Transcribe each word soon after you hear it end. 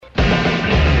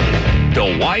The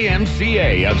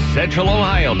YMCA of Central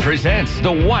Ohio presents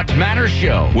the What Matters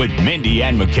Show with Mindy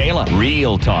and Michaela.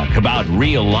 Real talk about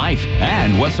real life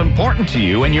and what's important to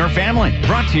you and your family.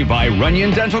 Brought to you by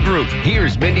Runyon Dental Group.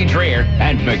 Here's Mindy Dreyer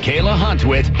and Michaela Hunt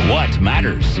with What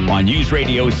Matters on News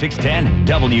Radio 610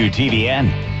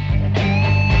 WTVN.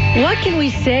 What can we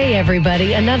say,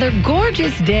 everybody? Another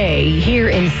gorgeous day here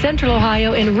in Central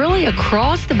Ohio and really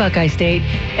across the Buckeye State.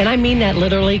 And I mean that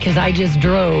literally because I just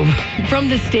drove from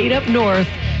the state up north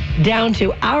down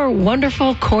to our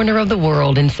wonderful corner of the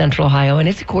world in Central Ohio. And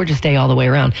it's a gorgeous day all the way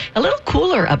around. A little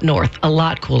cooler up north. A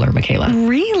lot cooler, Michaela.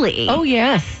 Really? Oh,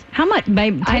 yes. How much?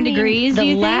 By 10 degrees,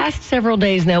 the last several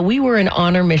days now, we were in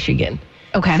Honor, Michigan.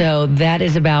 Okay. So that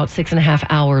is about 6.5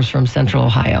 hours from Central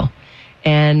Ohio.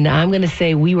 And I'm going to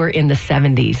say we were in the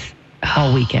 70s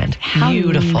all weekend. How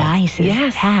beautiful. Nice is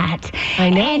that? I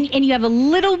know. And you have a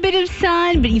little bit of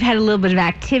sun, but you've had a little bit of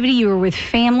activity. You were with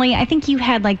family. I think you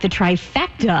had like the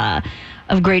trifecta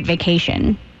of great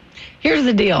vacation. Here's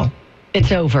the deal.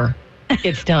 It's over.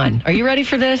 It's done. Are you ready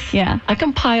for this? Yeah. I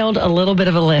compiled a little bit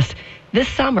of a list. This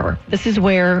summer, this is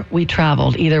where we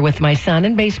traveled, either with my son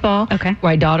in baseball,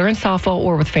 my daughter in softball,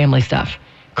 or with family stuff.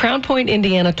 Crown Point,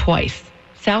 Indiana twice.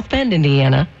 South Bend,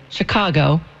 Indiana,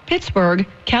 Chicago, Pittsburgh,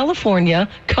 California,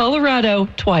 Colorado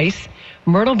twice,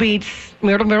 Myrtle Beach,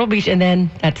 and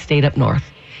then that state up north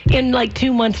in like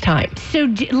 2 months' time. So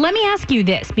let me ask you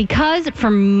this, because for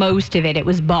most of it, it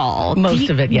was ball. Most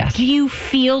of it, yes. Do you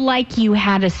feel like you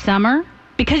had a summer?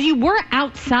 Because you were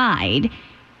outside.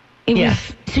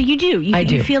 Yes. So you do. I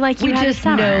do. You feel like you had a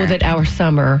summer. We just know that our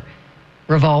summer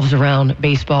revolves around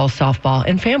baseball, softball,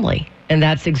 and family. And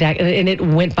that's exactly, and it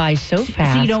went by so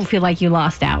fast. So you don't feel like you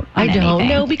lost out on anything? I don't,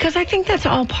 no, because I think that's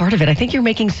all part of it. I think you're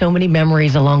making so many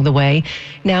memories along the way.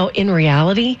 Now, in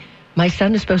reality, my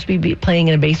son is supposed to be playing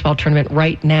in a baseball tournament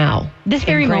right now. This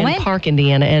very moment? moment? In Grand Park,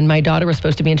 Indiana, and my daughter was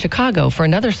supposed to be in Chicago for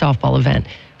another softball event.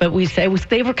 But we said,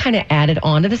 they were kind of added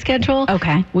onto the schedule.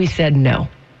 Okay. We said no.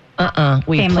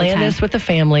 We planned this with the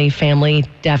family. Family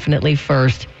definitely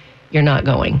first. You're not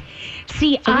going.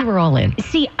 See, we were all in.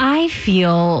 See, I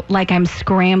feel like I'm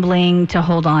scrambling to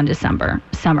hold on to summer.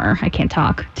 I can't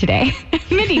talk today.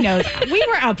 Mindy knows. We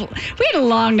were up. We had a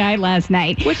long night last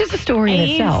night. Which is a story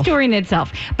in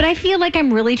itself. But I feel like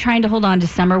I'm really trying to hold on to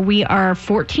summer. We are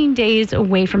 14 days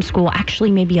away from school.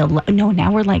 Actually, maybe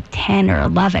now we're like 10 or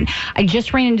 11. I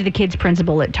just ran into the kids'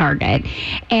 principal at Target.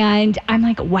 And I'm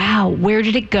like, wow, where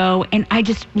did it go? And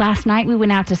last night we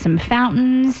went out to some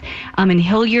fountains in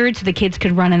Hilliard so the kids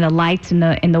could run in the lights in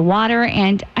the water.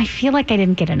 And I feel like I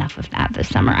didn't get enough of that this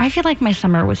summer. I feel like my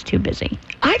summer was too busy.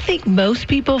 I think most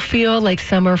people feel like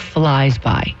summer flies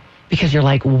by because you're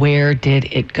like, where did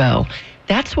it go?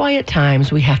 That's why at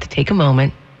times we have to take a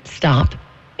moment, stop,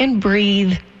 and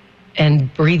breathe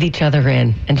each other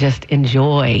in and just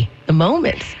enjoy the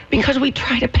moments because we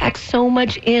try to pack so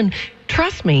much in.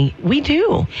 Trust me, we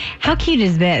do. How cute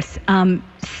is this?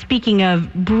 Speaking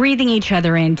of breathing each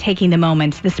other in, taking the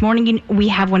moments, this morning we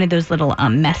have one of those little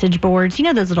message boards. You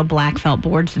know those little black felt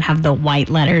boards that have the white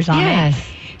letters on it? Yes.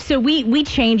 So we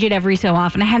change it every so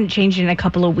often. I hadn't changed it in a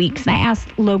couple of weeks. And I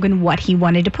asked Logan what he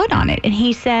wanted to put on it. And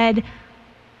he said,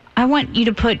 I want you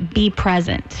to put be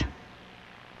present.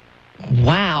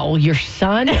 Wow, your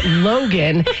son,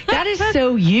 Logan, that is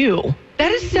so you.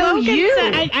 That is so Logan you.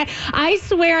 I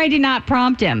swear I did not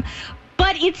prompt him.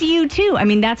 But it's you, too. I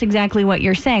mean, that's exactly what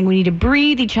you're saying. We need to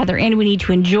breathe each other in. We need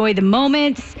to enjoy the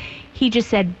moments. He just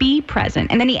said, be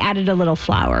present. And then he added a little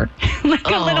flower, like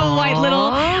a little white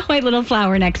little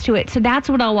flower next to it. So that's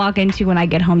what I'll walk into when I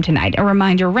get home tonight. A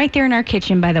reminder right there in our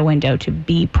kitchen by the window to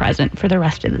be present for the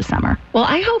rest of the summer. Well,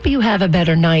 I hope you have a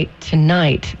better night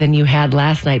tonight than you had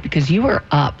last night because you were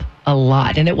up a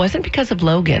lot. And it wasn't because of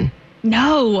Logan.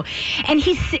 No.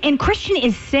 And Christian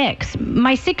is 6.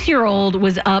 My 6-year-old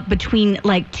was up between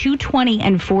like 2:20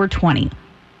 and 4:20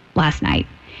 last night.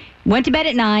 Went to bed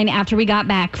at 9 after we got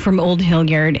back from Old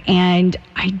Hilliard, and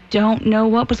I don't know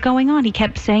what was going on. He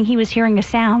kept saying he was hearing a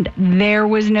sound. There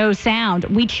was no sound.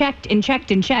 We checked and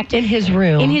checked and checked. In his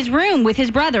room. In his room with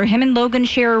his brother. Him and Logan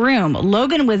share a room.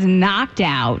 Logan was knocked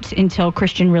out until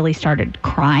Christian really started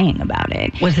crying about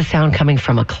it. Was the sound coming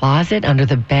from a closet, under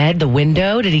the bed, the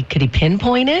window? Could he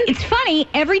pinpoint it? It's funny.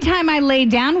 Every time I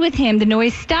laid down with him, the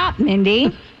noise stopped,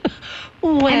 Mindy.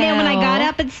 Well. And then when I got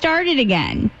up, it started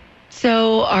again.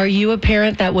 So are you a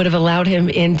parent that would have allowed him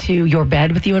into your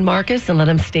bed with you and Marcus and let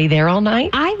him stay there all night?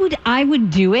 I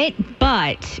would do it,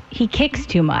 but he kicks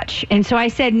too much. And so I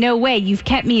said, no way. You've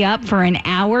kept me up for an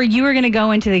hour. You were going to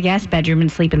go into the guest bedroom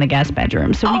and sleep in the guest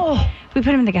bedroom. So we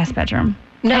put him in the guest bedroom.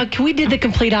 Now, we did the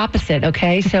complete opposite,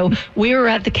 okay? So we were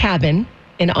at the cabin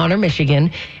in Honor,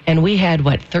 Michigan, and we had,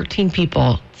 13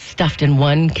 people stuffed in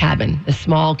one cabin, a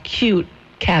small, cute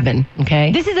cabin,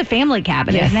 okay? This is a family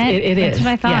cabin, yes, isn't it? It is. That's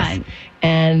what I thought. Yes.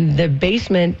 And the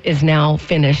basement is now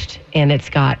finished, and it's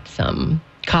got some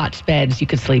cots, beds you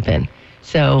could sleep in.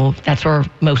 So that's where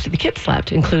most of the kids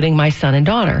slept, including my son and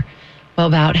daughter. Well,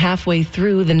 about halfway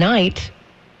through the night,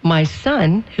 my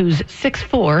son, who's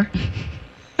 6'4",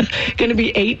 going to be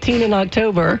 18 in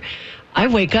October, I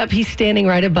wake up, he's standing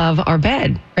right above our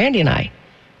bed, Randy and I.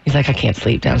 He's like, I can't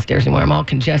sleep downstairs anymore. I'm all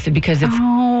congested because it's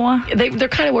they're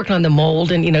kind of working on the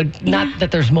mold, and, not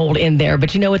that there's mold in there,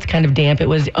 but, it's kind of damp. It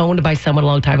was owned by someone a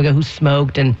long time ago who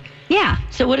smoked. And yeah.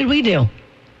 So what did we do?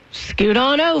 Scoot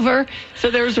on over.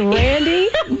 So there's Randy,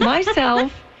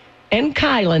 myself, and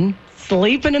Kylan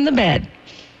sleeping in the bed.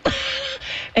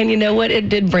 And you know what? It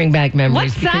did bring back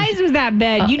memories. What size was that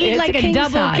bed? You need like a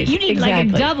double. Size. You need like a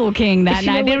double king that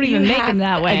night. They don't even make them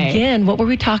that way. Again, what were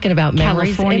we talking about?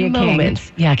 Memories California and king.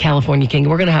 Moments. Yeah, California king.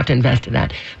 We're going to have to invest in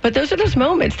that. But those are those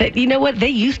moments that, you know what? They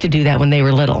used to do that when they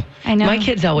were little. I know. My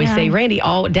kids always say, Randy,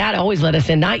 Dad always let us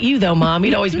in. Not you, though, Mom.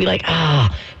 You'd always be like,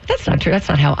 that's not true. That's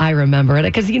not how I remember it.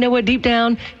 Because you know what? Deep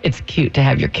down, it's cute to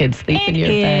have your kids sleep in your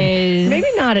bed. Maybe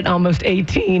not at almost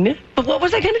 18. But what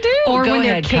was I going to do? Or when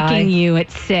they're kicking you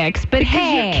at 6. But because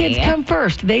your kids come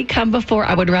first. They come before.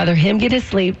 I would rather him get his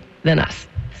sleep than us.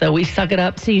 So we suck it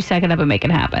up. So you suck it up and make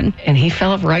it happen. And he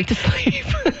fell right to sleep.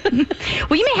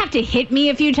 Well, you may have to hit me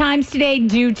a few times today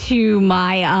due to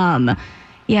my, I'm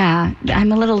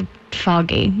a little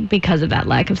foggy because of that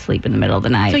lack of sleep in the middle of the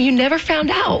night. So you never found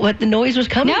out what the noise was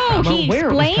coming from? No, he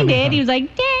explained it. He was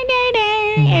like, dang, dang,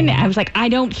 dang. And I was like, I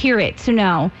don't hear it. So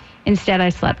no. Instead, I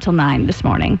slept till 9 this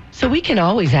morning. So we can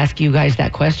always ask you guys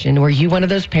that question. Were you one of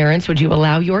those parents? Would you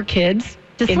allow your kids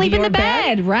to sleep in the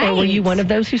bed? Right. Or were you one of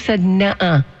those who said,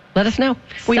 nuh-uh? Let us know.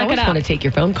 We always want to take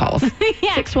your phone calls.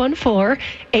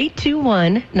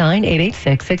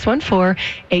 614-821-9886.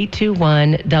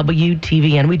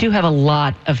 614-821-WTVN. We do have a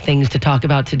lot of things to talk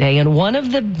about today. And one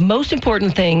of the most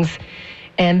important things,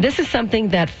 and this is something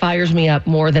that fires me up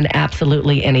more than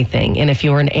absolutely anything. And if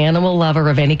you're an animal lover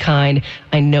of any kind,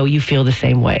 I know you feel the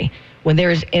same way. When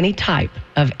there is any type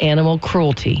of animal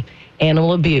cruelty,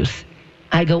 animal abuse,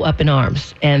 I go up in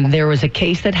arms. And there was a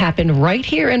case that happened right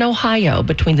here in Ohio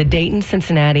between the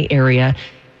Dayton-Cincinnati area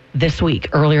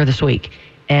earlier this week.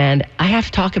 And I have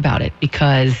to talk about it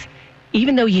because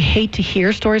even though you hate to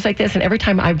hear stories like this, and every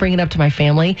time I bring it up to my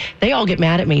family, they all get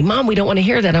mad at me. Mom, we don't want to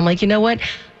hear that. I'm like, you know what?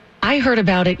 I heard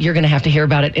about it. You're going to have to hear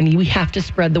about it. And we have to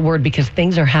spread the word because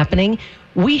things are happening.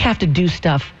 We have to do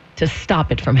stuff to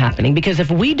stop it from happening because if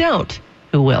we don't,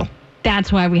 who will?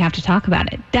 That's why we have to talk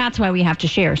about it. That's why we have to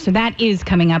share. So that is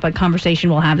coming up, a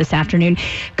conversation we'll have this afternoon.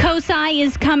 COSI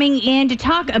is coming in to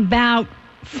talk about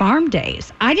farm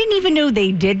days. I didn't even know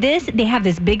they did this. They have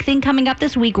this big thing coming up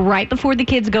this week right before the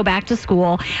kids go back to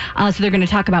school. So they're going to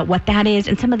talk about what that is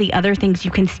and some of the other things you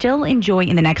can still enjoy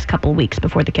in the next couple of weeks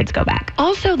before the kids go back.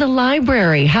 Also, the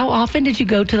library. How often did you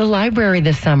go to the library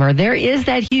this summer? There is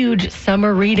that huge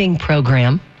summer reading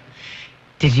program.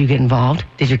 Did you get involved?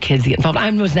 Did your kids get involved? I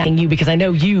was not saying you because I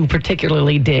know you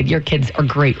particularly did. Your kids are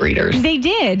great readers. They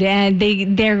did, and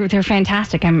they're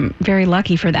fantastic. I'm very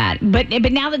lucky for that. But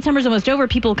now that summer's almost over,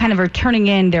 people kind of are turning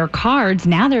in their cards.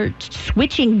 Now they're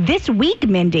switching this week,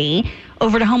 Mindy,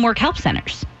 over to homework help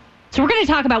centers. So we're going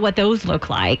to talk about what those look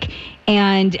like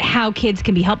and how kids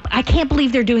can be helped. I can't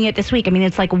believe they're doing it this week. I mean,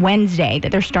 it's like Wednesday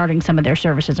that they're starting some of their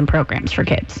services and programs for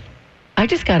kids. I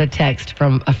just got a text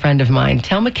from a friend of mine.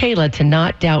 Tell Michaela to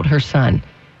not doubt her son.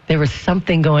 There was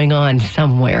something going on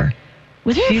somewhere.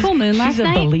 Was there a full moon last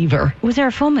night? She's a believer. Was there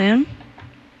a full moon?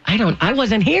 I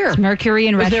wasn't here. Is Mercury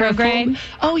in retrograde?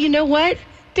 Oh, you know what?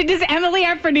 Does Emily,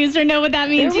 our producer, know what that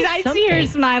means? I see her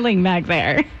smiling back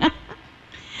there.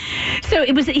 So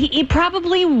it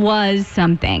probably was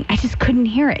something. I just couldn't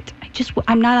hear it.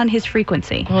 I'm not on his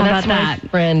frequency. Well, that's my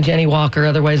friend Jenny Walker,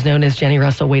 otherwise known as Jenny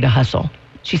Russell, way to hustle.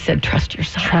 She said, trust your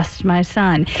son. Trust my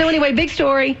son. So anyway, big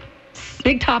story,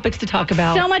 big topics to talk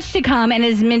about. So much to come. And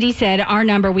as Mindy said, our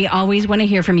number, we always want to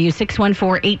hear from you,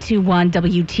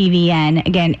 614-821-WTVN.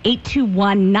 Again,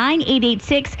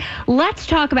 821-9886. Let's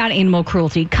talk about animal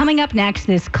cruelty. Coming up next,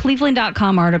 this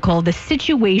Cleveland.com article, the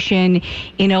situation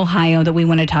in Ohio that we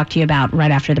want to talk to you about right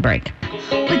after the break.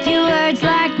 With your words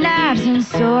like knives and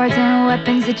swords and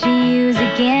weapons that you use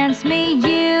against me,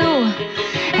 you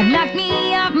have knocked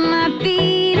me off my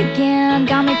feet again.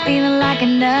 Got me feeling like a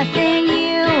nothing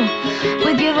you.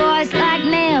 With your voice like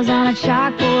nails on a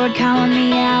chalkboard, calling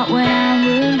me out when I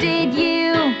wounded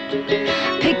you.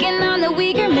 Picking on the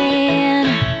weaker man.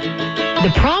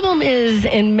 The problem is,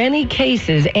 in many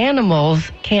cases,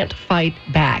 animals can't fight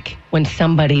back when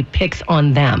somebody picks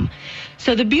on them.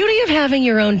 So the beauty of having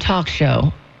your own talk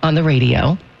show on the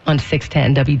radio, on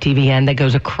 610 WTVN, that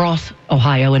goes across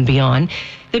Ohio and beyond,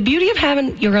 the beauty of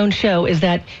having your own show is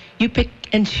that you pick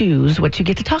and choose what you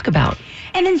get to talk about.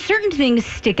 And then certain things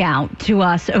stick out to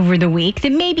us over the week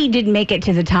that maybe didn't make it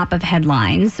to the top of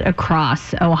headlines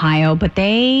across Ohio, but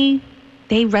they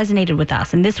resonated with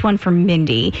us. And this one from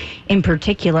Mindy in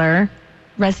particular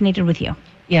resonated with you.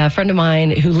 Yeah, a friend of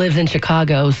mine who lives in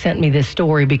Chicago sent me this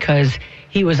story because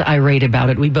he was irate about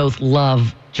it. We both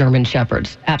love German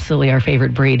Shepherds, absolutely our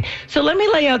favorite breed. So let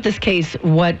me lay out this case,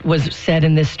 what was said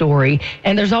in this story.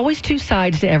 And there's always two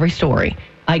sides to every story.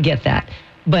 I get that.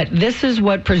 But this is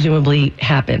what presumably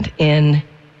happened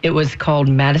it was called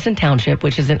Madison Township,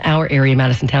 which is in our area,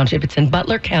 Madison Township. It's in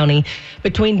Butler County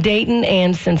between Dayton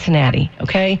and Cincinnati,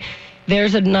 okay?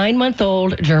 There's a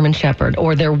 9-month-old German Shepherd,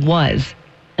 or there was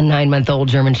a 9-month-old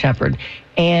German Shepherd,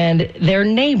 and their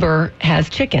neighbor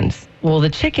has chickens. Well, the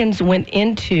chickens went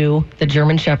into the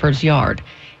German Shepherd's yard,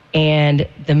 and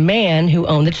the man who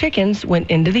owned the chickens went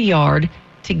into the yard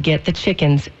to get the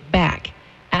chickens back.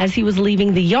 As he was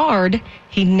leaving the yard,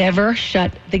 he never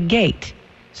shut the gate.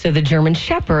 So the German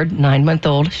Shepherd,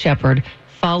 9-month-old Shepherd,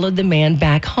 followed the man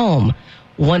back home.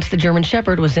 Once the German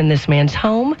Shepherd was in this man's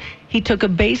home, he took a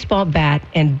baseball bat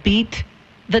and beat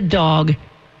the dog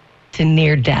to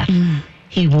near death.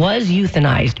 He was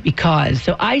euthanized because,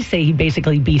 so I say he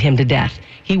basically beat him to death.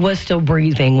 He was still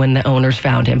breathing when the owners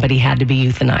found him, but he had to be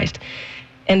euthanized.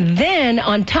 And then,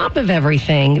 on top of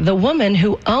everything, the woman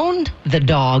who owned the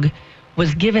dog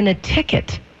was given a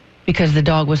ticket because the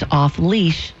dog was off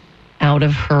leash out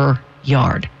of her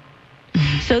yard.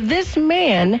 So this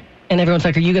man, and everyone's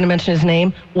like, are you going to mention his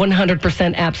name?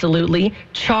 100% absolutely.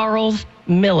 Charles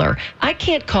Miller. I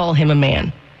can't call him a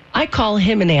man. I call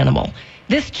him an animal.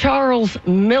 This Charles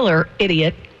Miller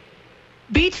idiot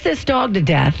beats this dog to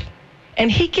death, and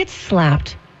he gets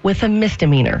slapped with a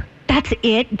misdemeanor. That's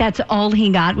it? That's all he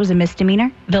got was a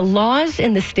misdemeanor? The laws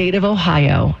in the state of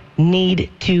Ohio need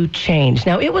to change.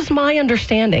 Now, it was my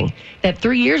understanding that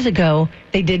 3 years ago,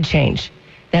 they did change,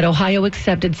 that Ohio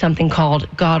accepted something called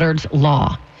Goddard's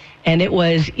Law. And it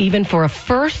was even for a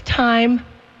first-time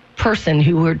person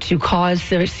who were to cause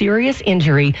serious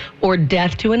injury or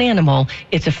death to an animal,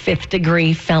 it's a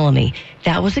 5th-degree felony.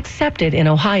 That was accepted in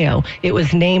Ohio. It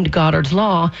was named Goddard's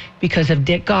Law because of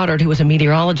Dick Goddard, who was a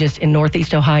meteorologist in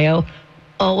Northeast Ohio,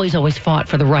 always fought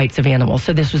for the rights of animals.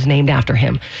 So this was named after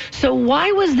him. So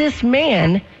why was this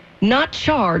man not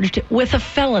charged with a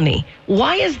felony?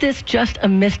 Why is this just a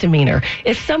misdemeanor?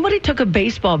 If somebody took a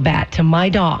baseball bat to my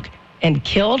dog and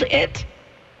killed it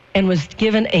and was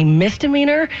given a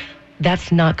misdemeanor,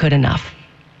 that's not good enough.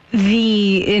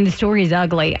 The story is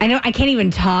ugly. I know I can't even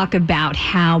talk about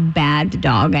how bad the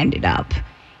dog ended up.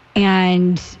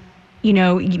 And you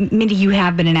know, Mindy, you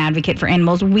have been an advocate for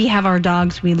animals. We have our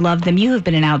dogs. We love them. You have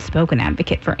been an outspoken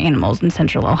advocate for animals in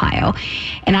Central Ohio.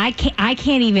 And I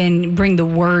can't even bring the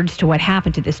words to what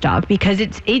happened to this dog because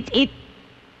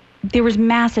there was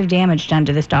massive damage done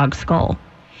to this dog's skull.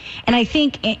 And I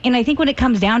think when it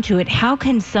comes down to it, how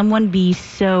can someone be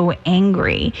so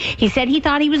angry? He said he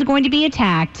thought he was going to be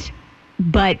attacked,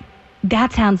 but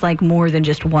that sounds like more than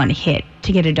just one hit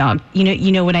to get a dog.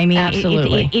 You know what I mean?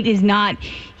 Absolutely. It is not,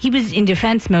 he was in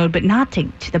defense mode, but not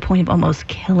to the point of almost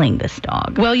killing this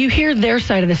dog. Well, you hear their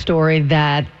side of the story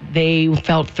that they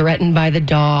felt threatened by the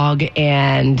dog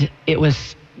and it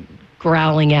was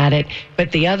growling at it.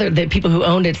 But the people who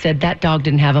owned it said that dog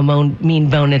didn't have a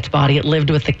mean bone in its body. It lived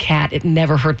with the cat. It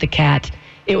never hurt the cat.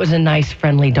 It was a nice,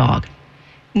 friendly dog.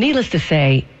 Needless to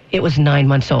say, it was 9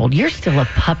 months old. You're still a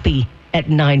puppy at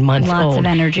 9 months old. Lots of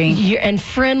energy. And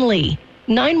friendly.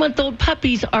 9-month-old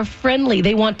puppies are friendly.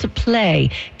 They want to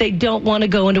play. They don't want to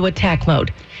go into attack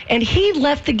mode. And he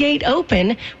left the gate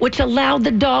open, which allowed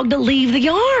the dog to leave the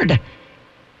yard.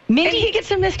 Mindy, and he gets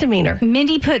a misdemeanor.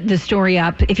 Mindy put the story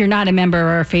up. If you're not a member of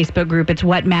our Facebook group, it's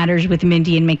What Matters with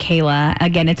Mindy and Michaela.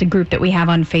 Again, it's a group that we have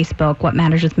on Facebook, What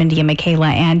Matters with Mindy and Michaela.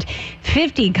 And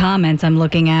 50 comments I'm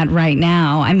looking at right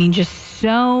now. I mean, just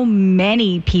so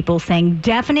many people saying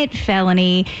definite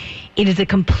felony. It is a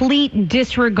complete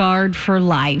disregard for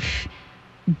life.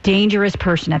 Dangerous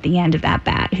person at the end of that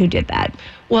bat who did that.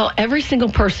 Well, every single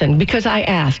person, because I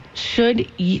asked, should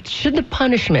the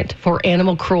punishment for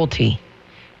animal cruelty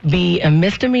be a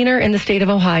misdemeanor in the state of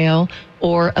Ohio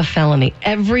or a felony?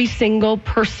 Every single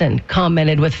person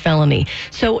commented with felony.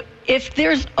 So if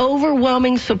there's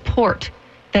overwhelming support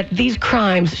that these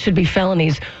crimes should be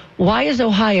felonies, why is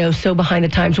Ohio so behind the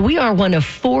times? We are one of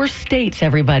 4 states,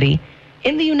 everybody,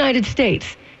 in the United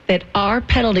States that our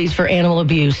penalties for animal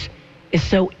abuse is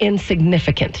so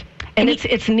insignificant. And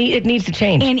it needs to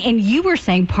change. And you were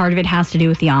saying part of it has to do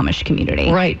with the Amish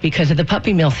community. Right, because of the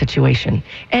puppy mill situation.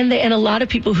 And a lot of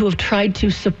people who have tried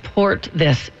to support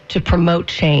this to promote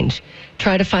change,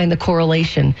 try to find the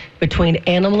correlation between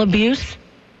animal abuse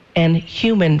and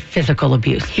human physical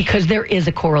abuse, because there is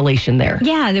a correlation there.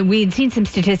 Yeah, we had seen some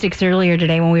statistics earlier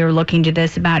today when we were looking to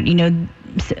this about, a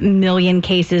million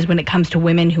cases when it comes to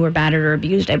women who are battered or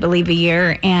abused, I believe, a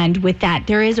year. And with that,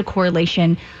 there is a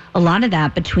correlation, a lot of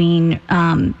that, between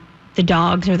the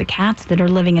dogs or the cats that are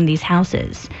living in these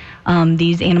houses,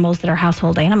 these animals that are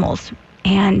household animals.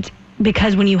 And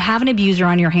because when you have an abuser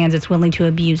on your hands that's willing to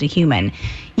abuse a human,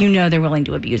 they're willing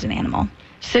to abuse an animal.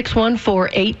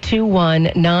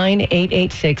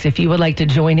 614-821-9886 if you would like to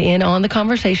join in on the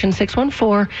conversation.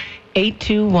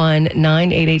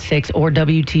 614-821-9886 or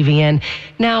WTVN.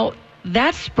 Now,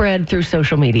 that spread through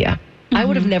social media. Mm-hmm. I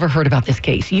would have never heard about this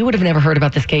case. You would have never heard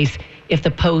about this case if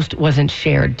the post wasn't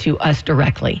shared to us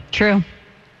directly. True.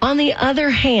 On the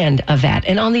other hand of that,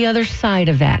 and on the other side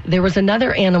of that, there was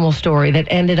another animal story that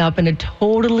ended up in a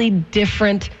totally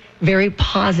different, very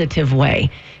positive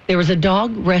way. There was a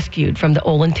dog rescued from the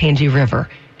Olentangy River,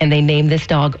 and they named this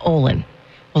dog Olin.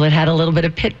 Well, it had a little bit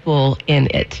of pit bull in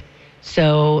it.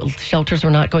 So shelters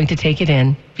were not going to take it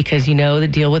in because the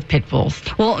deal with pit bulls.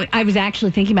 Well, I was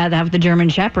actually thinking about that with the German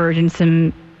Shepherd and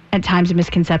some, at times,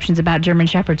 misconceptions about German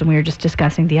Shepherds, and we were just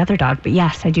discussing the other dog. But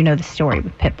yes, I do know the story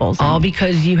with pit bulls. All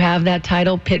because you have that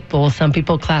title, pit bull. Some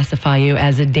people classify you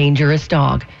as a dangerous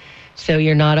dog. So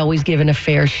you're not always given a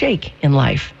fair shake in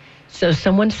life. So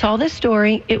someone saw this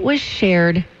story. It was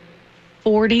shared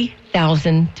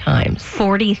 40,000 times.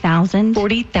 40,000?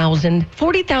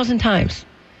 40,000 times.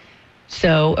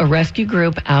 So a rescue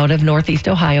group out of Northeast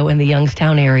Ohio in the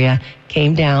Youngstown area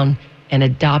came down and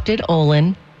adopted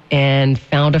Olin and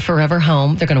found a forever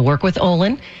home. They're going to work with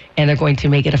Olin, and they're going to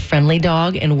make it a friendly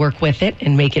dog and work with it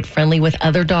and make it friendly with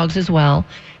other dogs as well.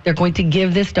 They're going to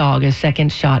give this dog a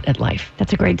second shot at life.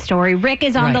 That's a great story. Rick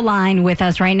is on the line with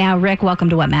us right now. Rick, welcome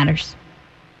to What Matters.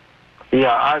 Yeah,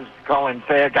 I was calling to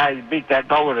say a guy who beat that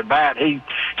dog with a bat.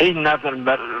 He's nothing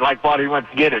but like what he went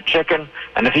to get a chicken,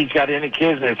 and if he's got any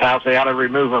kids in his house, they ought to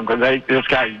remove him because this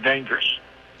guy's dangerous.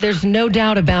 There's no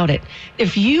doubt about it.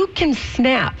 If you can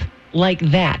snap like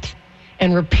that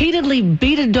and repeatedly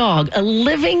beat a dog, a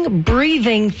living,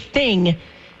 breathing thing,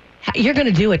 you're going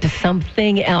to do it to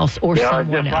something else or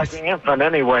someone else. Just like an infant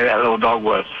anyway, that little dog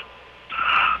was.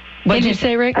 What did you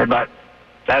say, Rick? But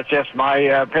that's just my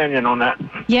opinion on that.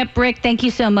 Yep, Rick, thank you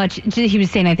so much. He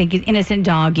was saying, I think, he's innocent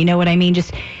dog. You know what I mean?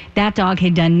 Just that dog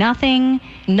had done nothing.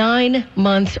 9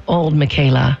 months old,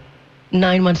 Michaela.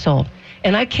 9 months old.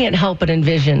 And I can't help but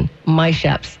envision my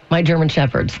German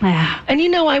Shepherds.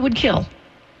 And I would kill.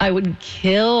 I would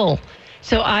kill.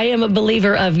 So I am a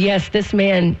believer of, yes, this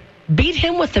man beat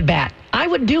him with the bat. I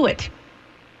would do it.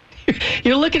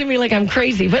 You're looking at me like I'm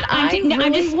crazy, but I'm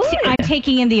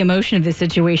taking in the emotion of the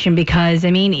situation because,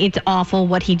 it's awful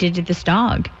what he did to this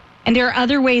dog. And there are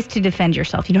other ways to defend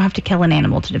yourself. You don't have to kill an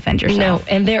animal to defend yourself.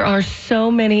 No, and there are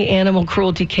so many animal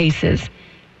cruelty cases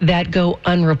that go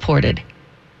unreported.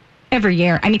 Every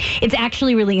year. It's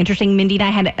actually really interesting. Mindy and I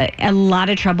had a lot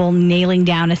of trouble nailing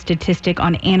down a statistic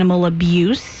on animal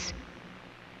abuse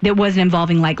that wasn't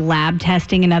involving like lab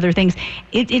testing and other things.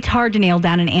 It's hard to nail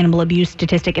down an animal abuse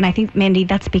statistic. And I think, Mindy,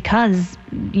 that's because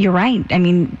you're right.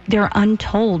 There are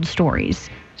untold stories.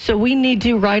 So we need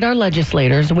to write our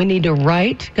legislators. We need to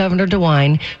write Governor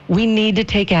DeWine. We need to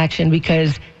take action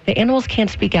because the animals can't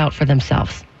speak out for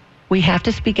themselves. We have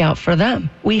to speak out for them.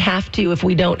 We have to. If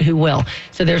we don't, who will?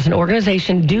 So there's an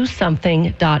organization,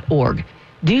 DoSomething.org.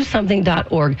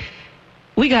 DoSomething.org.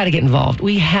 We got to get involved.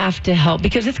 We have to help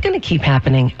because it's going to keep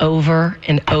happening over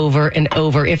and over and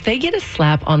over. If they get a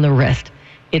slap on the wrist,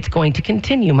 it's going to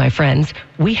continue, my friends.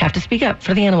 We have to speak up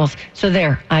for the animals. So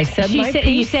there, I said my piece.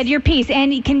 You said your piece.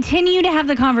 And continue to have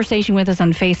the conversation with us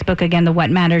on Facebook. Again, the What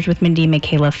Matters with Mindy and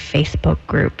Michaela Facebook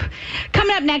group.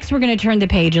 Coming up next, we're going to turn the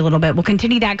page a little bit. We'll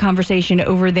continue that conversation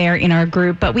over there in our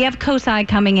group. But we have COSI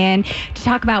coming in to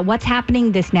talk about what's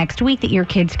happening this next week that your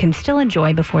kids can still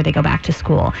enjoy before they go back to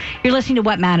school. You're listening to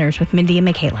What Matters with Mindy and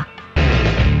Michaela.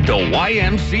 The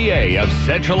YMCA of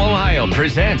Central Ohio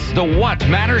presents the What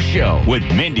Matters Show with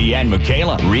Mindy and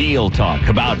Michaela. Real talk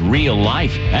about real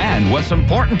life and what's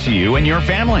important to you and your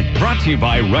family. Brought to you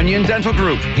by Runyon Dental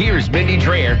Group. Here's Mindy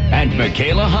Dreyer and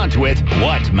Michaela Hunt with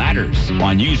What Matters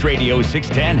on News Radio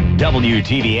 610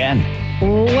 WTVN.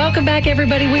 Welcome back,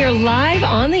 everybody. We are live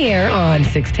on the air on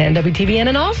 610 WTVN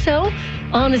and also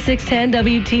on the 610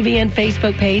 WTVN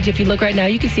Facebook page. If you look right now,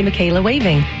 you can see Michaela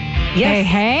waving. Yes.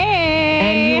 Hey.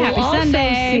 And Happy we'll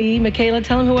Sunday. Also see, Michaela,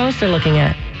 tell them who else they're looking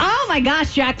at. Oh, my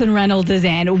gosh. Jacqueline Reynolds is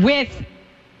in with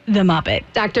the Muppet.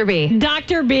 Dr. B.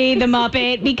 Dr. B, the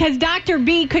Muppet, because Dr.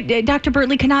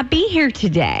 Bertley could not be here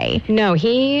today. No,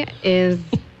 he is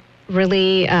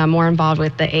really more involved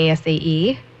with the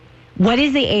ASAE. What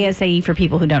is the ASAE for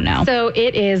people who don't know? So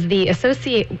it is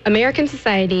the American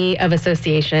Society of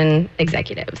Association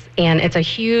Executives, and it's a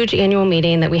huge annual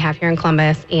meeting that we have here in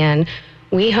Columbus, and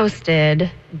we hosted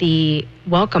the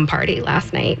welcome party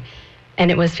last night,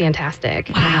 and it was fantastic.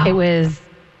 Wow. It was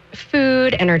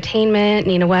food, entertainment.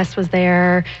 Nina West was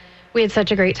there. We had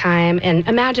such a great time, and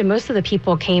imagine most of the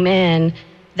people came in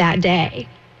that day,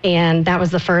 and that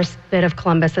was the first bit of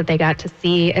Columbus that they got to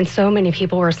see, and so many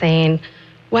people were saying,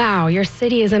 wow, your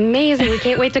city is amazing. We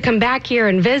can't wait to come back here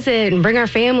and visit and bring our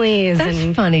families.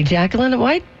 That's funny, Jacqueline.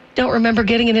 I don't remember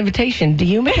getting an invitation. Do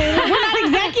you, Michaela? We're not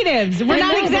executives. We're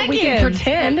not executives. We can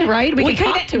pretend, right? We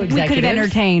can talk to executives. We could have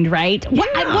entertained, right?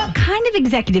 Yeah. What kind of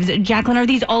executives, Jacqueline? Are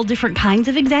these all different kinds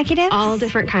of executives? All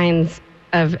different kinds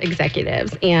of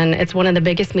executives, and it's one of the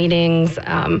biggest meetings.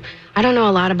 I don't know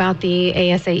a lot about the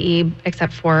ASAE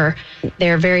except for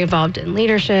they're very involved in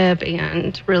leadership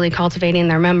and really cultivating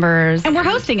their members. And we're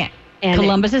hosting it. And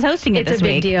Columbus is hosting it this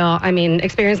week. It's a big deal. I mean,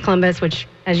 Experience Columbus, which,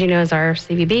 as you know, is our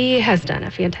CVB, has done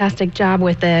a fantastic job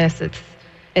with this.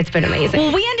 It's been amazing.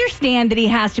 Well, we understand that he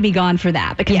has to be gone for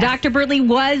that because Yes. Dr. Bertley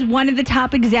was one of the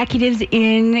top executives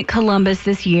in Columbus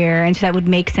this year, and so that would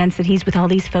make sense that he's with all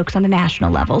these folks on the national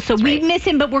level. So we miss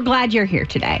him, but we're glad you're here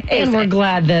today. And we're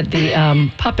glad that the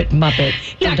puppet Muppet,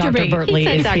 Dr. Bertley,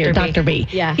 is here. Dr. B.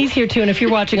 Yeah. He's here too. And if you're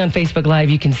watching on Facebook Live,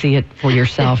 you can see it for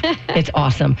yourself. It's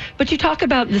awesome. But you talk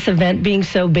about this event being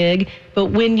so big, but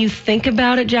when you think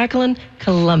about it, Jacqueline,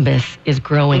 Columbus is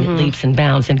growing leaps and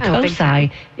bounds, and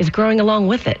COSI is growing along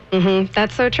with it.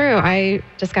 That's so true. I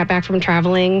just got back from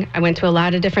traveling. I went to a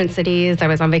lot of different cities. I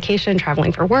was on vacation,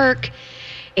 traveling for work,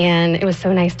 and it was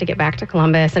so nice to get back to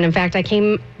Columbus. And in fact, I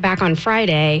came back on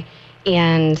Friday,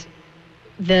 and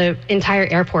the entire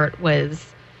airport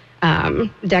was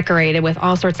decorated with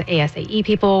all sorts of ASAE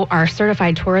people, our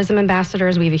certified tourism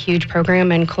ambassadors. We have a huge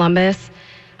program in Columbus.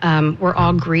 We're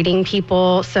all greeting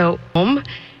people. So,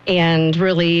 and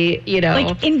really,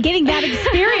 like in getting that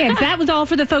experience, that was all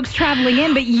for the folks traveling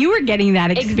in, but you were getting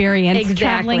that experience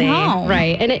traveling home.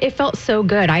 Right. And it felt so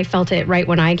good. I felt it right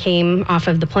when I came off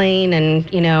of the plane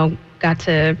and, got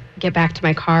to get back to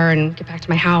my car and get back to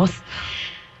my house.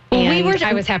 Well, and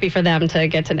I was happy for them to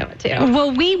get to know it too.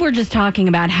 Well, we were just talking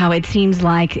about how it seems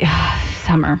like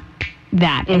summer.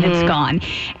 And it's gone.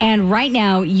 And right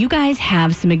now, you guys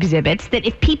have some exhibits that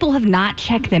if people have not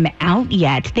checked them out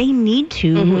yet, they need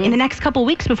to in the next couple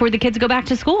weeks before the kids go back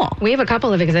to school. We have a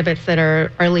couple of exhibits that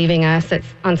are leaving us. It's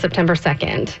on September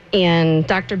 2nd. And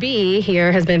Dr. B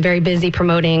here has been very busy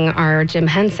promoting our Jim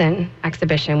Henson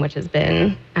exhibition, which has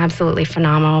been absolutely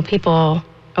phenomenal. People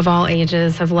of all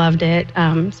ages have loved it,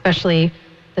 especially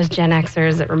those Gen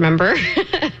Xers that remember.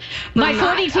 My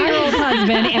 42-year-old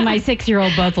husband and my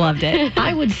 6-year-old both loved it.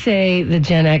 I would say the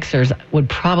Gen Xers would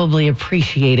probably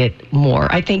appreciate it more.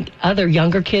 I think other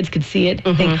younger kids could see it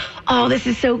and think, oh, this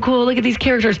is so cool. Look at these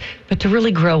characters. But to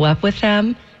really grow up with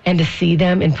them and to see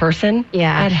them in person,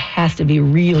 that has to be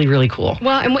really, really cool.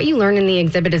 Well, and what you learn in the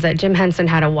exhibit is that Jim Henson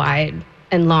had a wide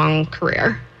and long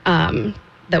career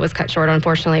that was cut short,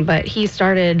 unfortunately. But he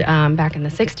started back in the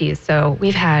 60s. So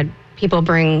we've had people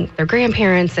bring their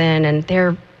grandparents in and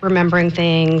they're remembering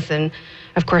things, and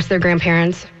of course their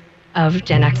grandparents of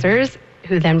Gen Xers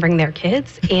who then bring their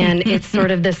kids, and it's sort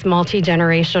of this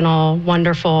multi-generational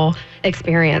wonderful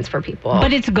experience for people.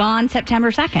 But it's gone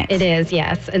September 2nd. It is,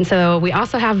 yes. And so we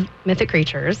also have Mythic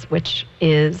Creatures, which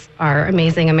is our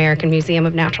amazing American Museum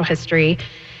of Natural History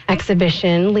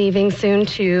exhibition, leaving soon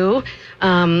too.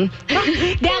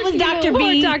 That was Dr.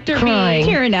 B. Dr. Crying.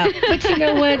 B. Tearing up. But you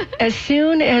know what? As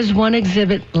soon as one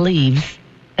exhibit leaves,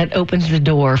 that opens the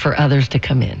door for others to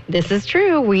come in. This is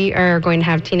true. We are going to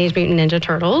have Teenage Mutant Ninja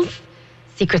Turtles,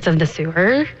 Secrets of the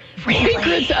Sewer. Really?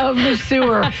 Secrets of the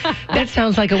Sewer. That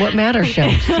sounds like a What Matters show.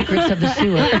 Secrets of the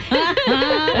Sewer.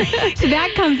 So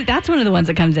that's one of the ones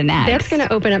that comes in next. That's going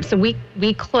to open up. So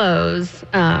we close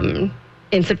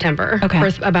in September for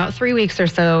about 3 weeks or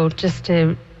so, just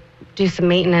to do some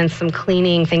maintenance, some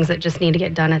cleaning, things that just need to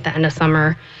get done at the end of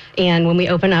summer. And when we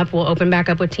open up, we'll open back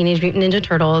up with Teenage Mutant Ninja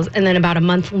Turtles. And then about a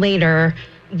month later,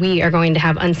 we are going to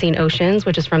have Unseen Oceans,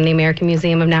 which is from the American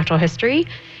Museum of Natural History.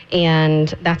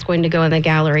 And that's going to go in the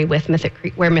gallery with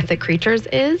where Mythic Creatures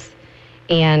is.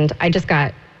 And I just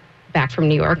got back from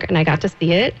New York and I got to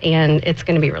see it, and it's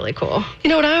going to be really cool. You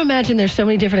know what? I imagine there's so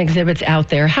many different exhibits out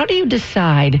there. How do you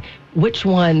decide which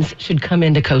ones should come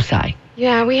into COSI?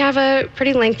 Yeah, we have a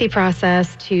pretty lengthy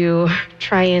process to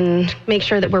try and make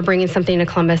sure that we're bringing something to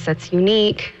Columbus that's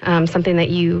unique, something that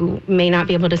you may not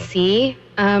be able to see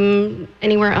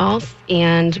anywhere else.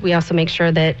 And we also make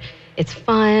sure that it's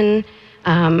fun.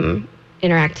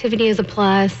 Interactivity is a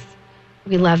plus.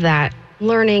 We love that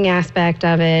learning aspect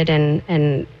of it.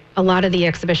 And a lot of the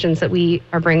exhibitions that we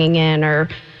are bringing in are,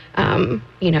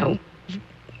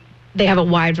 they have a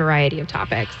wide variety of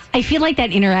topics. I feel like that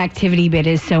interactivity bit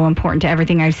is so important to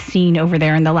everything I've seen over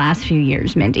there in the last few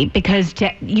years, Mindy, because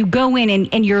you go in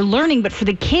and you're learning, but for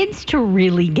the kids to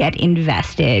really get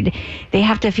invested, they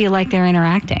have to feel like they're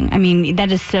interacting. I mean,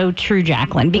 that is so true,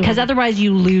 Jacqueline, because otherwise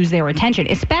you lose their attention,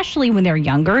 especially when they're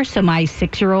younger. So my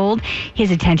 6-year-old,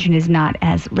 his attention is not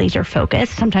as laser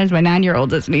focused. Sometimes my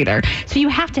 9-year-old isn't either. So you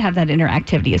have to have that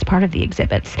interactivity as part of the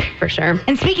exhibits. For sure.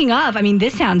 And speaking of, I mean,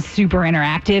 this sounds super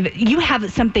interactive. You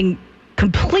have something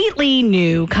completely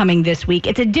new coming this week.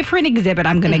 It's a different exhibit,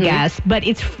 I'm going to guess, but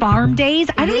it's Farm Days.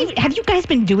 I don't even, have you guys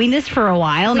been doing this for a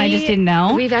while and I just didn't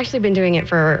know? We've actually been doing it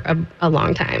for a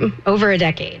long time, over a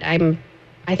decade. I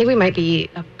think we might be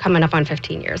coming up on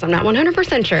 15 years. I'm not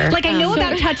 100% sure. Like, I know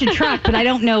about Touch a Truck, but I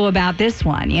don't know about this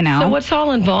one, you know? So what's all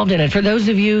involved in it? For those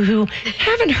of you who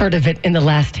haven't heard of it in the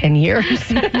last 10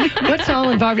 years, what's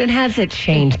all involved and has it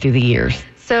changed through the years?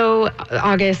 So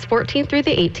August 14th through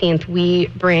the 18th, we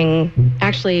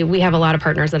have a lot of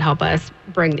partners that help us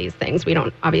bring these things. We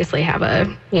don't obviously have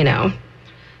a,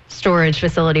 storage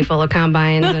facility full of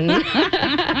combines and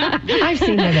I've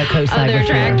seen them at COSI other before.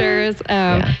 tractors.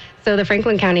 So the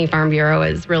Franklin County Farm Bureau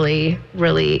is really,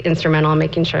 really instrumental in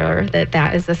making sure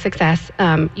that is a success.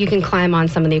 You can climb on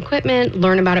some of the equipment,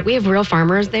 learn about it. We have real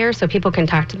farmers there, so people can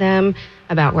talk to them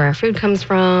about where our food comes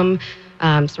from,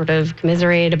 sort of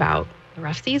commiserate about the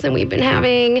rough season we've been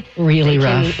having. Really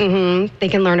rough. They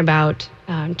can learn about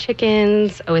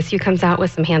chickens. OSU comes out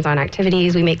with some hands-on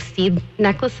activities. We make seed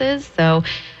necklaces, so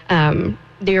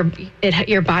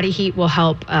your body heat will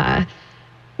help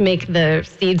make the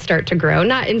seeds start to grow.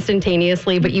 Not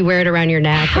instantaneously, but you wear it around your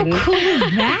neck. How cool is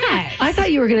that? I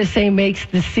thought you were going to say makes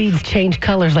the seeds change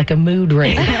colors like a mood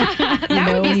ring.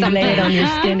 When you lay it on your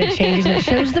skin, it changes and it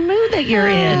shows the mood that you're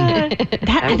in.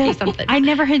 That would be something. I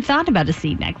never had thought about a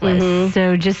seed necklace.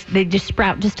 So they just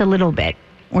sprout just a little bit.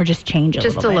 Or just change a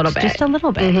little bit. Just a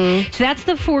little bit. So that's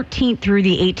the 14th through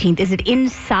the 18th. Is it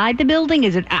inside the building?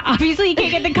 Is it obviously you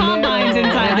can't get the combines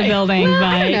inside the building? Well, but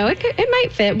I don't know. It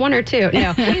might fit one or two.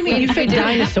 No, You fit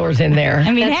dinosaurs in there.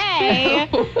 I mean,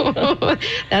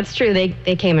 that's true. They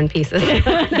came in pieces.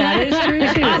 That is true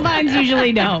too. Combines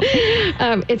usually don't.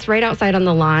 It's right outside on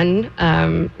the lawn,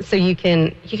 so you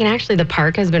can actually. The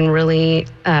park has been really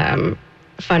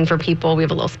fun for people. We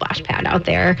have a little splash pad out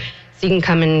there, so you can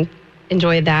come and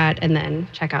enjoy that and then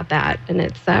check out that. And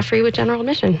it's free with general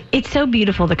admission. It's so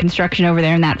beautiful, the construction over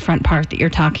there in that front part that you're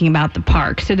talking about, the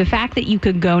park. So the fact that you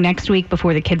could go next week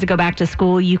before the kids go back to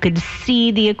school, you could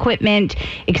see the equipment,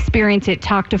 experience it,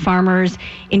 talk to farmers,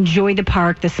 enjoy the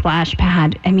park, the splash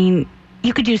pad. I mean,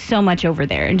 you could do so much over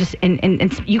there, and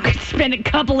you could spend a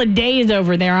couple of days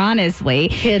over there. Honestly,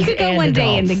 kids you could go and one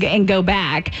adults. day and go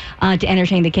back to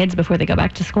entertain the kids before they go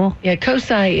back to school. Yeah,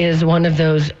 COSI is one of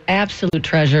those absolute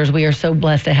treasures. We are so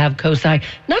blessed to have COSI,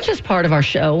 not just part of our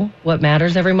show, What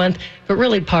Matters, every month, but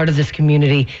really part of this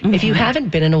community. If you haven't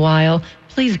been in a while,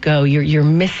 please go. You're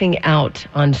missing out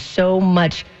on so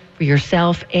much for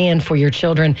yourself and for your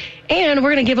children. And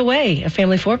we're going to give away a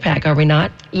family 4-pack, are we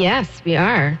not? Yes, we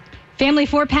are. Family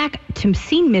 4-pack to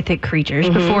see Mythic Creatures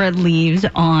before it leaves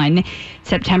on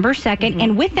September 2nd.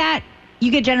 And with that,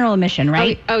 you get general admission,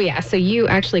 right? Oh, yeah. So you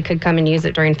actually could come and use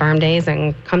it during Farm Days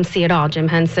and come see it all. Jim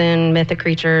Henson, Mythic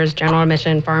Creatures, general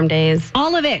admission, Farm Days.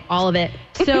 All of it. All of it.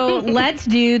 So let's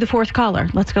do the fourth caller.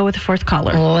 Let's go with the fourth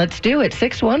caller. Let's do it.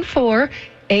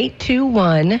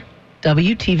 614-821-WTVN.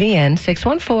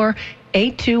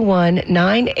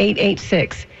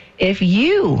 614-821-9886. If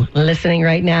you listening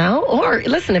right now, or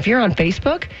listen, if you're on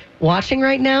Facebook watching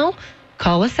right now,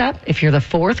 call us up. If you're the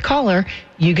fourth caller,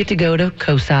 you get to go to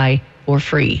COSI for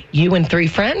free. You and 3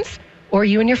 friends, or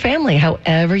you and your family,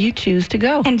 however you choose to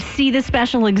go. And see the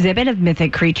special exhibit of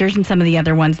Mythic Creatures and some of the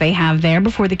other ones they have there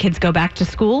before the kids go back to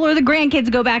school or the grandkids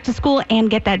go back to school, and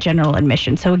get that general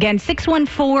admission. So again,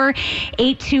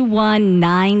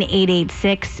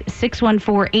 614-821-9886,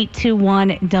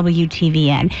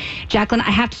 614-821-WTVN. Jacqueline,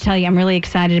 I have to tell you, I'm really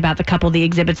excited about the couple of the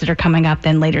exhibits that are coming up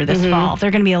then later this fall.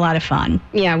 They're going to be a lot of fun.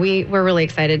 Yeah, we're really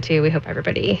excited too. We hope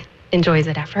everybody enjoys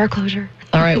it after our closure.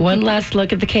 All right, one last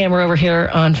look at the camera over here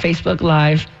on Facebook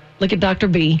Live. Look at Dr.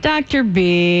 B. Dr.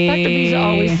 B. Dr. B's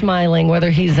always smiling,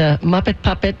 whether he's a Muppet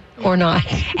puppet or not.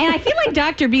 And I feel like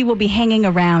Dr. B will be hanging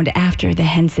around after the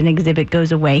Henson exhibit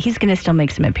goes away. He's going to still make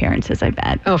some appearances, I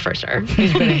bet. Oh, for sure.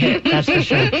 He's been a hit, that's for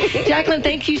sure. Jacqueline,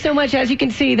 thank you so much. As you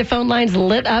can see, the phone lines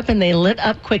lit up, and they lit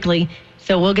up quickly.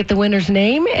 So we'll get the winner's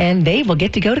name, and they will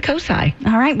get to go to COSI.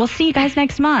 All right, we'll see you guys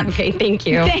next month. Okay, thank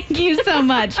you. Thank you so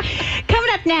much.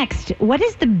 Coming up next, what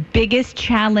is the biggest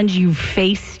challenge you've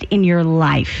faced in your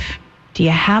life? Do you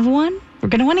have one? We're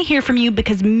going to want to hear from you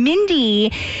because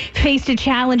Mindy faced a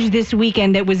challenge this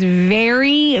weekend that was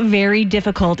very, very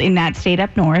difficult in that state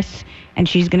up north, and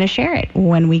she's going to share it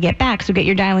when we get back. So get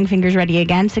your dialing fingers ready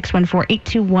again,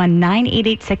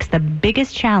 614-821-9886, the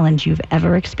biggest challenge you've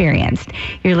ever experienced.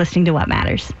 You're listening to What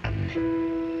Matters.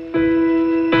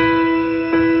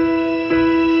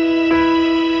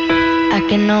 I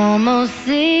can almost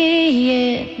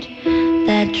see it,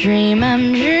 that dream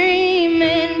I'm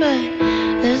dreaming, but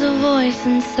there's a voice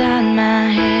inside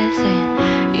my head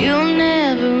saying you'll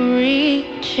never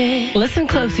reach it. Listen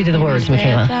closely to the words,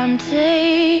 Michaela. I'm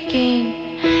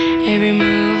taking, every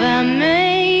move I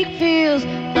make feels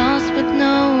lost with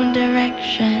no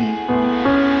direction.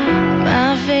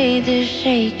 My faith is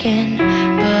shaking,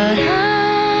 but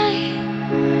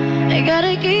I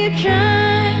gotta keep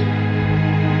trying.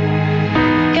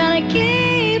 Gotta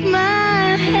keep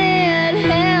my head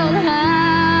held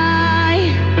high.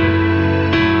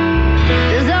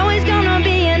 There's always gonna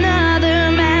be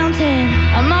another mountain.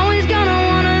 I'm always gonna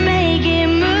wanna make it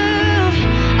move.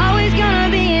 Always gonna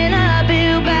be an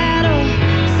uphill battle.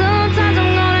 Sometimes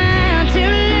I'm gonna have to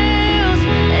lose.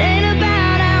 It ain't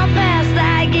about how fast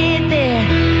I get there.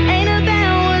 Ain't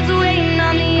about what's waiting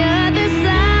on the other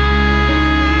side.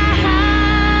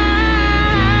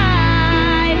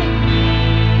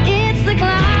 It's the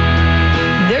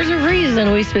climb. There's a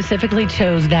reason we specifically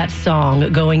chose that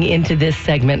song going into this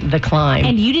segment, The Climb.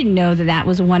 And you didn't know that that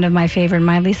was one of my favorite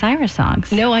Miley Cyrus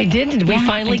songs. No, I didn't. We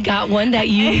finally got one that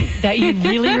you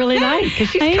really, really like, because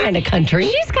she's kind of country.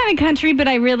 She's kind of country, but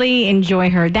I really enjoy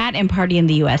her. That and Party in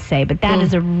the USA, but that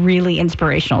is a really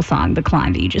inspirational song, The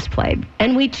Climb, that you just played.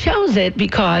 And we chose it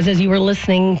because, as you were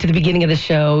listening to the beginning of the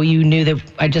show, you knew that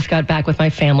I just got back with my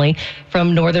family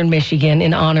from northern Michigan,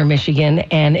 in Honor, Michigan,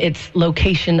 and its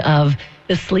location of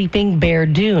the Sleeping Bear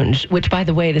Dunes, which, by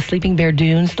the way, the Sleeping Bear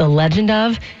Dunes, the legend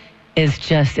of, is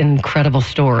just an incredible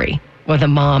story with a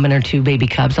mom and her two baby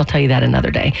cubs. I'll tell you that another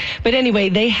day. But anyway,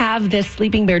 they have this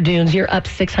Sleeping Bear Dunes. You're up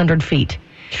 600 feet.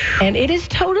 And it is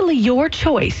totally your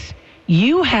choice.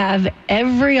 You have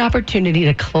every opportunity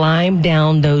to climb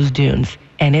down those dunes,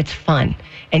 and it's fun.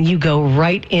 And you go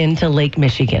right into Lake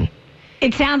Michigan.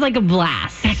 It sounds like a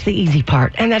blast. That's the easy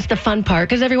part, and that's the fun part,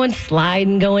 because everyone's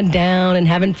sliding, going down, and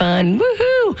having fun.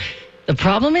 Woohoo! The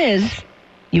problem is,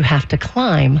 you have to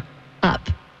climb up.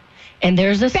 And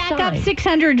there's a Back sign up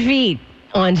 600 feet.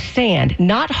 on sand,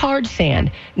 not hard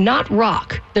sand, not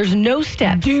rock. There's no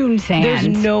steps. Dune sand. There's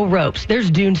no ropes.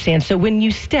 There's dune sand. So when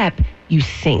you step, you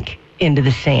sink into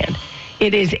the sand.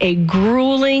 It is a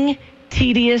grueling,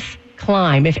 tedious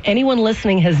climb. If anyone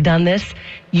listening has done this,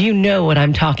 you know what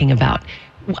I'm talking about.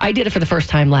 I did it for the first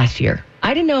time last year.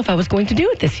 I didn't know if I was going to do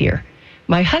it this year.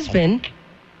 My husband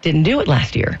didn't do it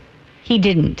last year. He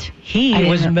didn't. He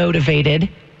was motivated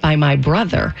by my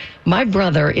brother. My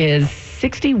brother is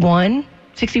 61,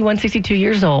 62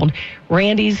 years old.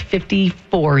 Randy's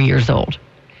 54 years old.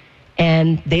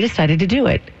 And they decided to do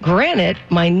it. Granted,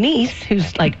 my niece,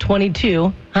 who's like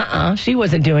 22, she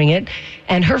wasn't doing it.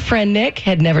 And her friend Nick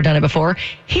had never done it before.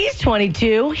 He's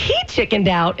 22. He chickened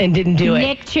out and didn't do it.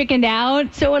 Nick chickened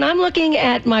out? So when I'm looking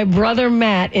at my brother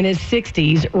Matt in his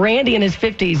 60s, Randy in his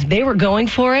 50s, they were going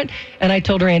for it. And I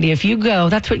told Randy, if you go,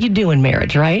 that's what you do in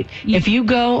marriage, right? If you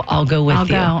go, I'll go with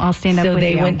you. I'll stand up with you. So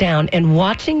they went down. And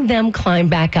watching them climb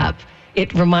back up,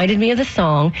 it reminded me of the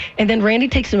song. And then Randy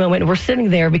takes a moment, and we're sitting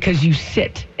there because you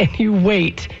sit and you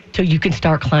wait till you can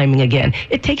start climbing again.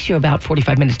 It takes you about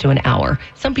 45 minutes to an hour.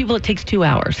 Some people, it takes 2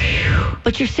 hours.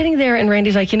 But you're sitting there, and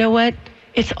Randy's like, you know what?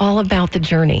 It's all about the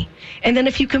journey. And then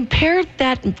if you compare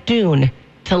that dune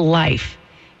to life,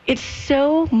 it's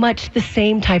so much the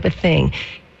same type of thing.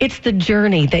 It's the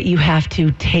journey that you have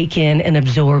to take in and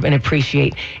absorb and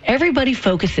appreciate. Everybody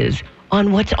focuses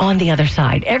on what's on the other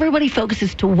side. Everybody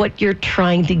focuses to what you're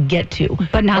trying to get to.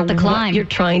 But not the climb. What you're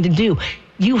trying to do.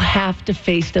 You have to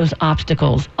face those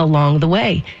obstacles along the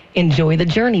way. Enjoy the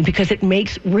journey, because it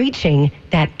makes reaching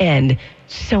that end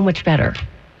so much better.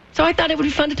 So I thought it would be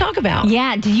fun to talk about.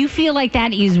 Yeah. Do you feel like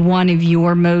that is one of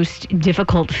your most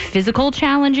difficult physical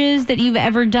challenges that you've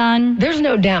ever done? There's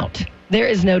no doubt There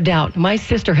is no doubt. My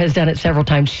sister has done it several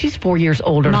times. She's 4 years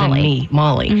older than me,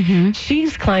 Molly. Mm-hmm.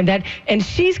 She's climbed that, and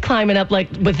she's climbing up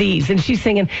like with ease, and she's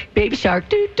singing Baby Shark,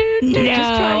 doo, doo, doo,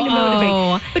 just trying to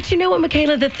motivate. But you know what,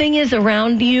 Michaela? The thing is,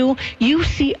 around you, you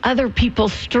see other people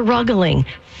struggling,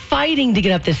 fighting to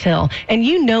get up this hill. And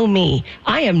you know me.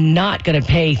 I am not going to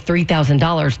pay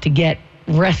 $3,000 to get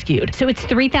rescued. So it's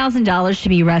 $3,000 to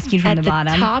be rescued from the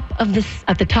bottom.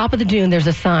 At the top of the dune, there's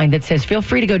a sign that says, feel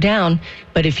free to go down,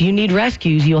 but if you need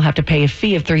rescues, you'll have to pay a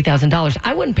fee of $3,000.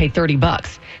 I wouldn't pay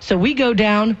 $30. So we go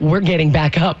down, we're getting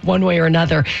back up one way or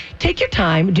another. Take your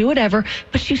time, do whatever,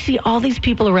 but you see all these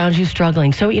people around you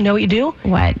struggling. So you know what you do?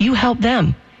 What? You help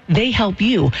them. They help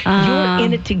you. You're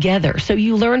in it together. So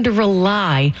you learn to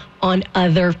rely on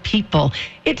other people.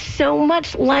 It's so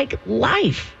much like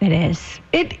life. It is.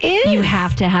 It is. You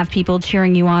have to have people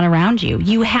cheering you on around you.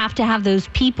 You have to have those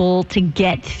people to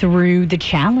get through the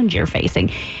challenge you're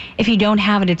facing. If you don't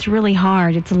have it, it's really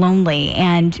hard. It's lonely.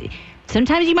 And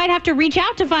sometimes you might have to reach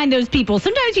out to find those people.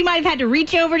 Sometimes you might have had to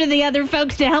reach over to the other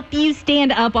folks to help you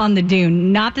stand up on the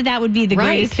dune. Not that that would be the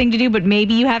greatest thing to do, but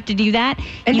maybe you have to do that.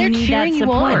 And they're cheering you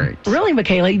on. Really,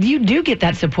 Michaela, you do get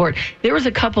that support. There was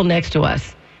a couple next to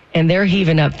us, and they're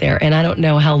heaving up there, and I don't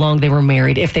know how long they were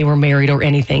married, if they were married or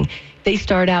anything. They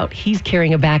start out, he's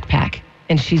carrying a backpack,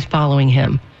 and she's following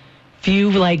him.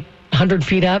 Few, 100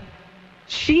 feet up,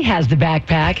 she has the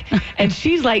backpack, and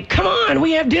she's like, come on,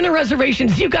 we have dinner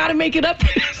reservations. You got to make it up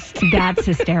this. That's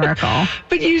hysterical.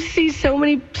 But you see so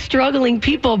many struggling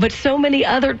people, but so many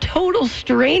other total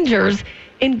strangers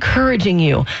encouraging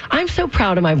you. I'm so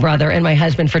proud of my brother and my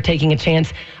husband for taking a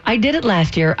chance. I did it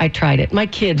last year. I tried it. My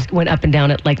kids went up and down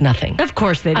it like nothing. Of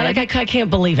course they did. I can't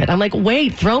believe it. I'm like,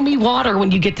 wait, throw me water when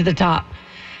you get to the top.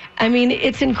 I mean,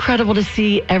 it's incredible to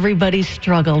see everybody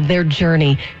struggle, their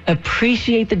journey.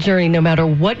 Appreciate the journey no matter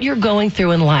what you're going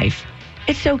through in life.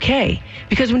 It's okay.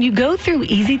 Because when you go through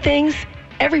easy things,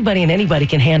 everybody and anybody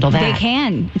can handle that. They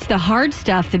can. It's the hard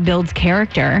stuff that builds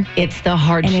character. It's the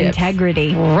hardships. And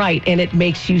integrity. Right, and it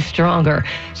makes you stronger.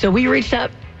 So we reached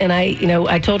up, and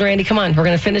I told her, Andy, come on, we're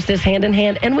going to finish this hand in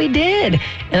hand, and we did.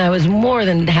 And I was more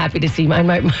than happy to see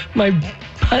my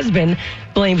husband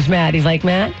blames Matt. He's like,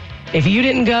 Matt, if you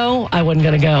didn't go, I wasn't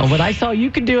going to go. But I saw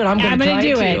you could do it. I'm going to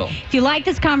do it. If you like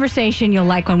this conversation, you'll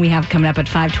like one we have coming up at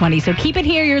 5:20. So keep it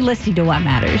here. You're listening to What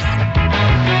Matters.